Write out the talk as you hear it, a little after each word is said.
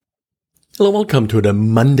Hello, welcome to the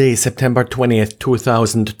Monday, September 20th,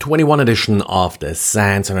 2021 edition of the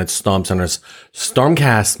SANS and Storm Center's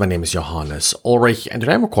StormCast. My name is Johannes Ulrich, and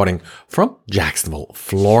today I'm recording from Jacksonville,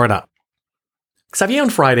 Florida. Xavier on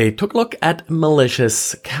Friday took a look at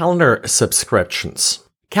malicious calendar subscriptions.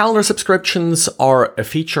 Calendar subscriptions are a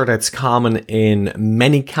feature that's common in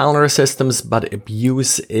many calendar systems, but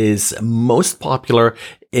abuse is most popular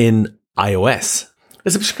in iOS. The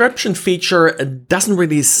subscription feature doesn't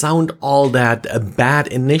really sound all that bad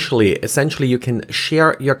initially. Essentially, you can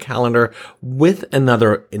share your calendar with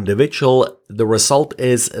another individual. The result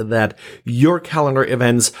is that your calendar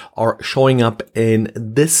events are showing up in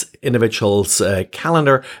this individual's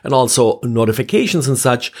calendar, and also notifications and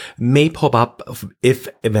such may pop up if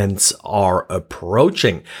events are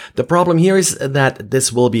approaching. The problem here is that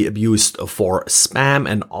this will be abused for spam,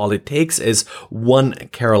 and all it takes is one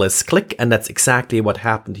careless click, and that's exactly what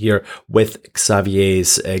happened here with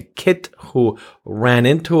Xavier's kid, who ran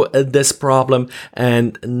into this problem,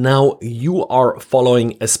 and now you are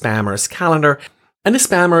following a spammer's calendar. And the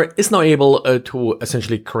spammer is now able to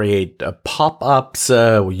essentially create pop-ups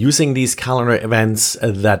using these calendar events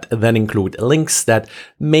that then include links that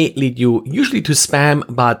may lead you usually to spam,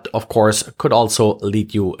 but of course could also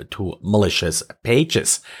lead you to malicious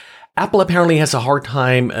pages. Apple apparently has a hard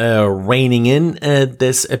time reining in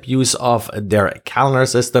this abuse of their calendar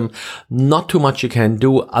system. Not too much you can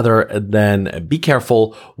do other than be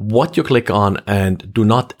careful what you click on and do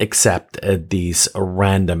not accept these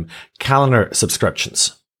random calendar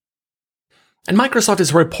subscriptions. And Microsoft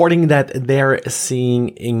is reporting that they're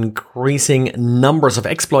seeing increasing numbers of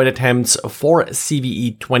exploit attempts for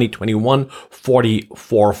CVE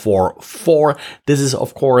 2021-4444. This is,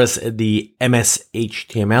 of course, the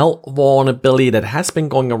MS-HTML vulnerability that has been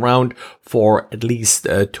going around for at least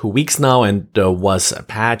 2 weeks now and was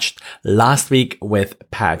patched last week with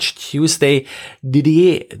Patch Tuesday.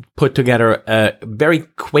 Didier put together a very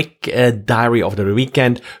quick diary over the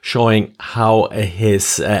weekend showing how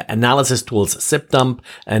his analysis tools ZipDump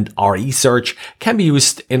and REsearch can be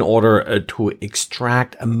used in order to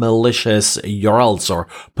extract malicious URLs or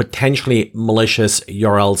potentially malicious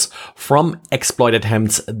URLs from exploit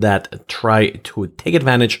attempts that try to take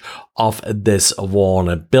advantage of this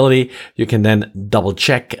vulnerability. You can then double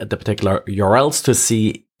check the particular URLs to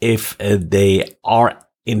see if they are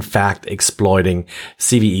in fact exploiting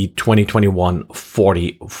CVE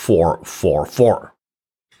 2021-4444.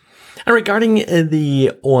 And regarding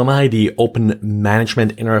the OMI, the Open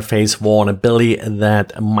Management Interface vulnerability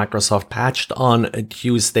that Microsoft patched on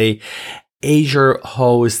Tuesday, Azure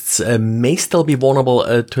hosts may still be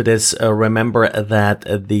vulnerable to this. Remember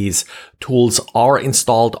that these tools are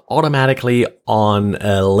installed automatically on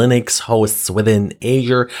Linux hosts within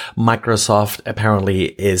Azure. Microsoft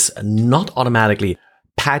apparently is not automatically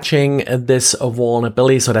patching this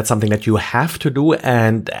vulnerability, so that's something that you have to do,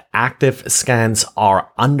 and active scans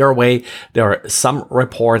are underway. There are some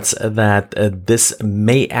reports that this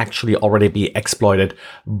may actually already be exploited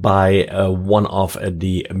by one of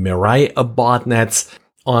the Mirai botnets.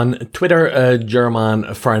 On Twitter,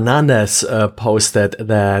 German Fernandez posted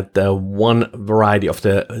that one variety of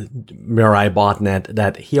the Mirai botnet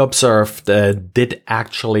that he observed did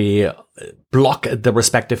actually block the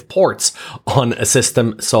respective ports on a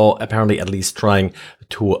system, so apparently at least trying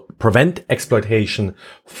to prevent exploitation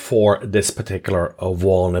for this particular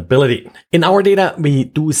vulnerability. In our data, we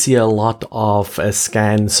do see a lot of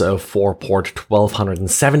scans for port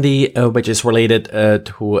 1270, which is related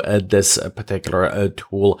to this particular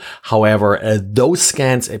tool. However, those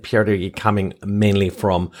scans appear to be coming mainly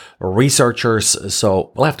from researchers,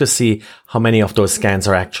 so we'll have to see how many of those scans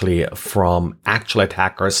are actually from actual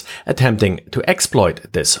attackers attempting to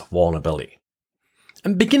exploit this vulnerability.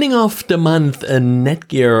 Beginning of the month,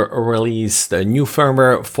 Netgear released a new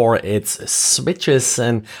firmware for its switches,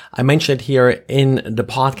 and I mentioned here in the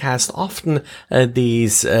podcast often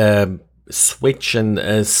these switch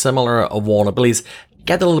and similar vulnerabilities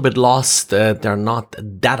get a little bit lost. They're not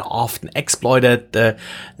that often exploited.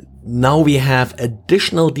 Now we have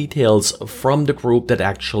additional details from the group that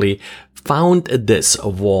actually found this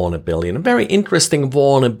vulnerability. And a very interesting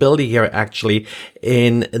vulnerability here actually,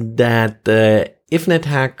 in that if an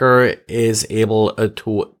attacker is able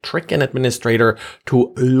to trick an administrator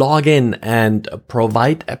to log in and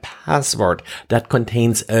provide a password that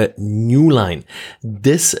contains a new line,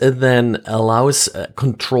 this then allows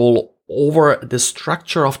control over the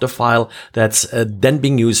structure of the file that's then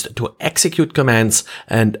being used to execute commands,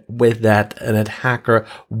 and with that an attacker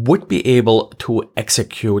would be able to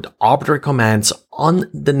execute arbitrary commands on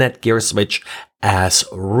the Netgear switch as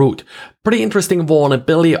root. Pretty interesting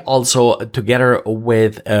vulnerability also together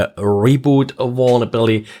with a reboot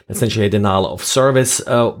vulnerability, essentially a denial of service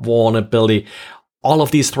vulnerability. All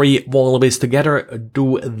of these three vulnerabilities together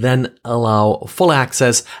do then allow full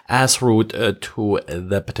access as root to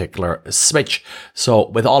the particular switch. So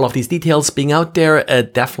with all of these details being out there,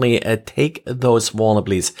 definitely take those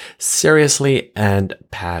vulnerabilities seriously and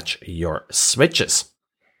patch your switches.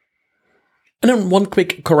 And then one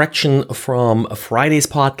quick correction from Friday's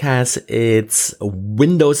podcast. It's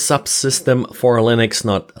Windows subsystem for Linux,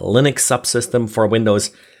 not Linux subsystem for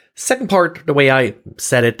Windows. Second part, the way I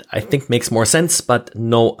said it, I think makes more sense, but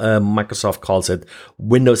no, Microsoft calls it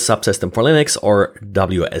Windows Subsystem for Linux, or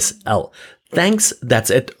WSL. Thanks, that's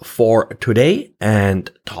it for today,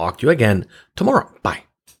 and talk to you again tomorrow. Bye.